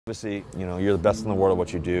Obviously, you know, you're the best in the world at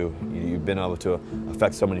what you do. You've been able to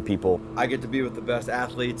affect so many people. I get to be with the best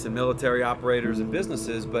athletes and military operators and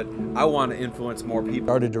businesses, but I want to influence more people.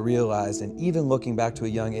 Started to realize, and even looking back to a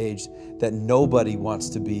young age, that nobody wants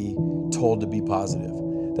to be told to be positive.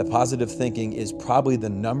 That positive thinking is probably the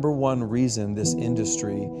 #1 reason this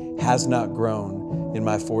industry has not grown in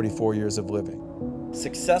my 44 years of living.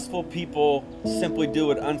 Successful people simply do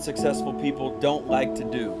what unsuccessful people don't like to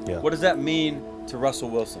do. Yeah. What does that mean to Russell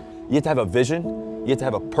Wilson? You have to have a vision, you have to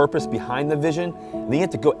have a purpose behind the vision, and then you have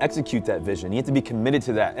to go execute that vision. You have to be committed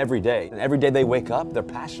to that every day. And every day they wake up, they're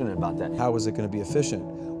passionate about that. How is it going to be efficient?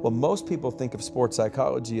 Well, most people think of sports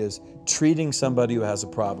psychology as treating somebody who has a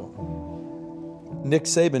problem. Nick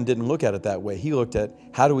Saban didn't look at it that way. He looked at,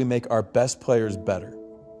 how do we make our best players better?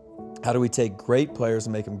 How do we take great players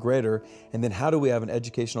and make them greater? And then how do we have an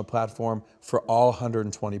educational platform for all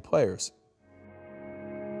 120 players?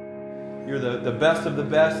 You're the best of the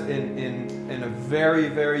best in a very,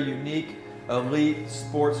 very unique, elite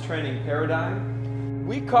sports training paradigm.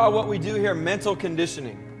 We call what we do here mental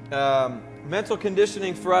conditioning. Mental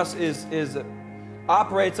conditioning for us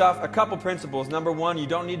operates off a couple principles. Number one, you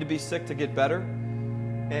don't need to be sick to get better.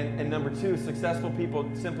 And number two, successful people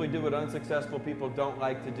simply do what unsuccessful people don't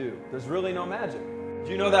like to do. There's really no magic.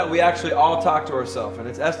 Do you know that we actually all talk to ourselves, and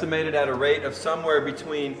it's estimated at a rate of somewhere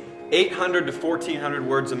between 800 to 1,400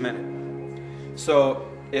 words a minute. So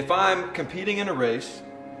if I'm competing in a race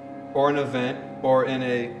or an event or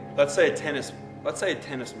in let's say a tennis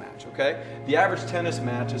match, okay? The average tennis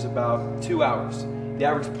match is about 2 hours. The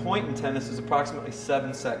average point in tennis is approximately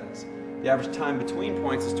 7 seconds. The average time between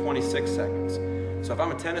points is 26 seconds. So if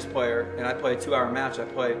I'm a tennis player and I play a 2-hour match, I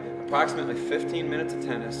play approximately 15 minutes of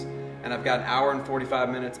tennis, and I've got an hour and 45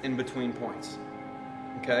 minutes in between points.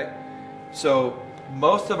 Okay? So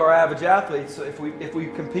most of our average athletes, if we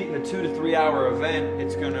compete in a 2 to 3 hour event,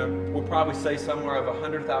 we'll probably say somewhere of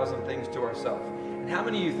 100,000 things to ourselves. And how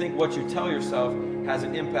many of you think what you tell yourself has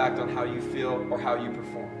an impact on how you feel or how you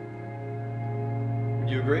perform?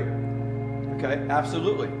 Would you agree? Okay,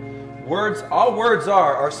 absolutely. All words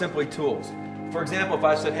are simply tools. For example, if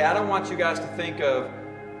I said, hey, I don't want you guys to think of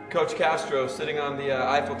Coach Castro sitting on the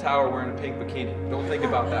Eiffel Tower wearing a pink bikini. Don't think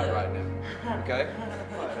about that right now, okay?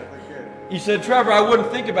 You said, Trevor, I wouldn't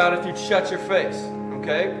think about it if you'd shut your face,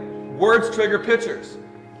 okay? Words trigger pictures.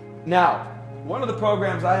 Now, one of the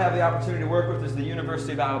programs I have the opportunity to work with is the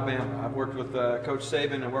University of Alabama. I've worked with Coach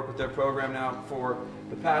Saban and worked with their program now for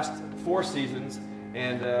the past 4 seasons,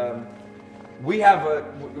 and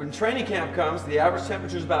when training camp comes, the average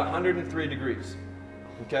temperature is about 103 degrees,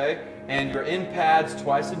 okay? And you're in pads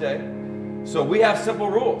twice a day. So we have simple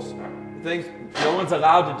rules. No one's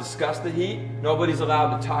allowed to discuss the heat. Nobody's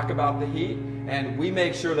allowed to talk about the heat. And we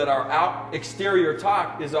make sure that our exterior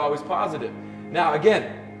talk is always positive. Now,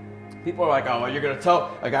 again, people are like, oh, well, you're going to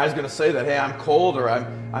tell a guy's going to say that, hey, I'm cold or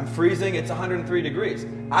I'm freezing. It's 103 degrees.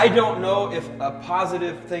 I don't know if a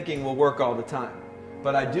positive thinking will work all the time.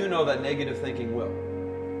 But I do know that negative thinking will.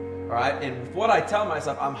 All right? And what I tell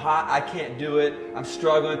myself, I'm hot, I can't do it, I'm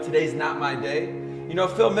struggling, today's not my day. You know,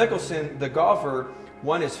 Phil Mickelson, the golfer,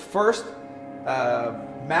 won his first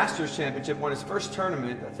Masters Championship, won his first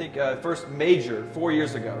tournament, I think first major 4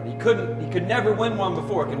 years ago. And he could never win one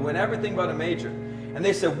before, could win everything but a major. And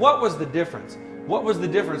they said, what was the difference? What was the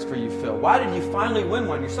difference for you, Phil? Why did you finally win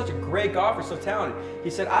one? You're such a great golfer, so talented. He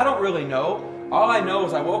said, I don't really know. All I know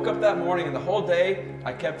is I woke up that morning and the whole day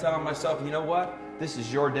I kept telling myself, you know what? This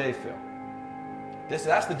is your day, Phil.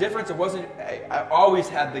 That's the difference. I always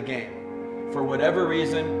had the game. For whatever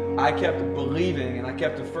reason, I kept believing and I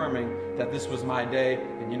kept affirming that this was my day,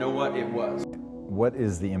 and you know what? It was. What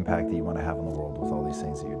is the impact that you want to have on the world with all these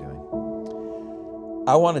things that you're doing?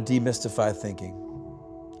 I want to demystify thinking.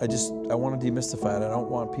 I want to demystify it. I don't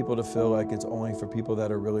want people to feel like it's only for people that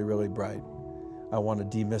are really, really bright. I want to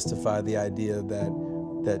demystify the idea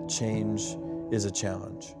that change is a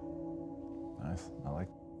challenge. Nice. I like